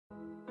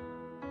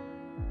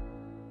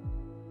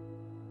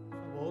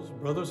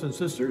Brothers and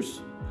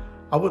sisters,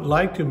 I would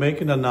like to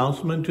make an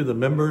announcement to the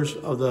members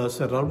of the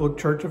Ceralvo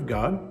Church of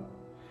God.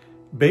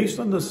 Based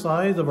on the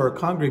size of our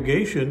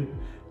congregation,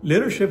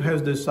 leadership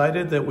has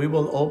decided that we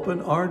will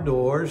open our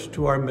doors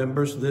to our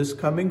members this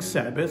coming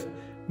Sabbath,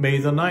 May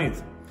the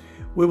 9th.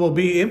 We will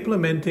be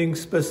implementing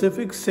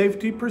specific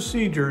safety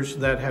procedures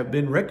that have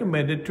been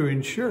recommended to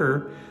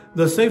ensure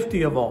the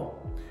safety of all.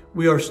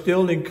 We are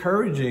still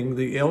encouraging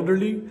the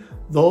elderly,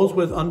 those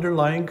with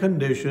underlying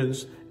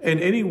conditions, and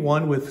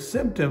anyone with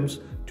symptoms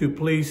to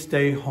please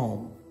stay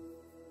home.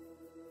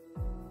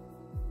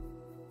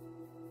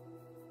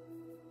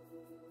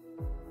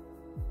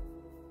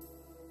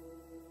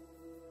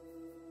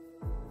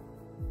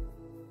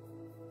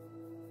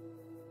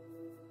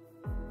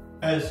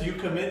 As you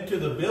come into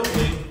the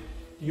building,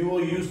 you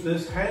will use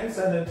this hand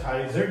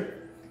sanitizer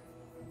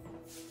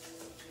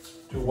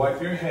to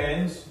wipe your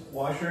hands,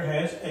 wash your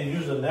hands, and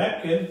use a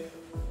napkin.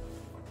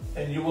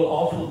 And you will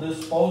also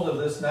dispose of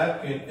this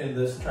napkin in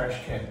this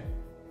trash can.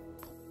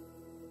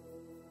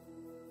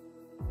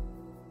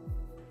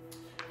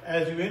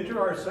 As you enter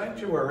our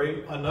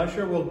sanctuary, an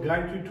usher will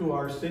guide you to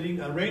our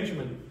seating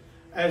arrangement.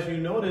 As you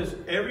notice,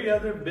 every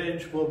other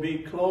bench will be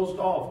closed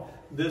off.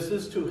 This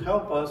is to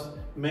help us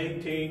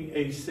maintain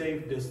a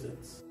safe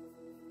distance.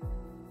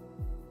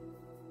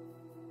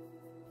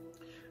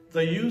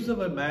 The use of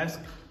a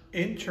mask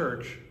in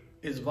church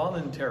is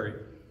voluntary,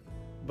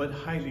 but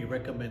highly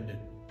recommended.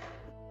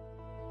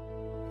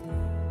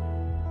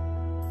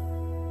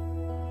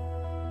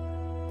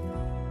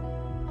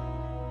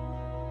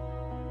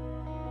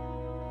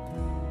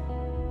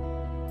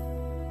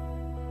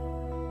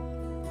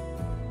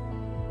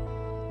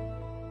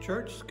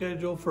 Church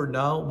schedule for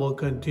now will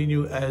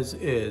continue as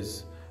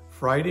is.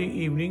 Friday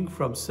evening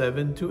from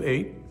 7 to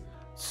 8,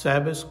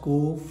 Sabbath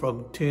school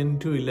from 10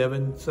 to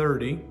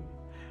 11:30,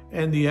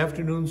 and the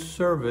afternoon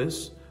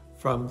service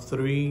from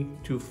 3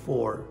 to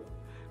 4.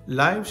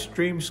 Live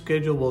stream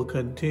schedule will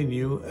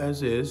continue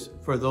as is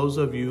for those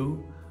of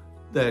you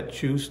that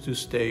choose to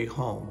stay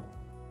home.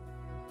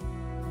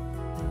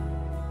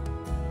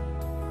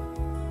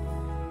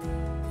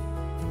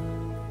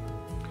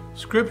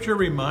 Scripture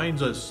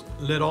reminds us,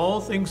 let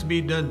all things be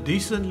done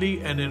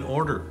decently and in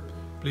order.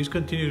 Please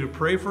continue to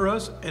pray for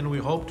us, and we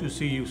hope to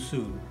see you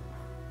soon.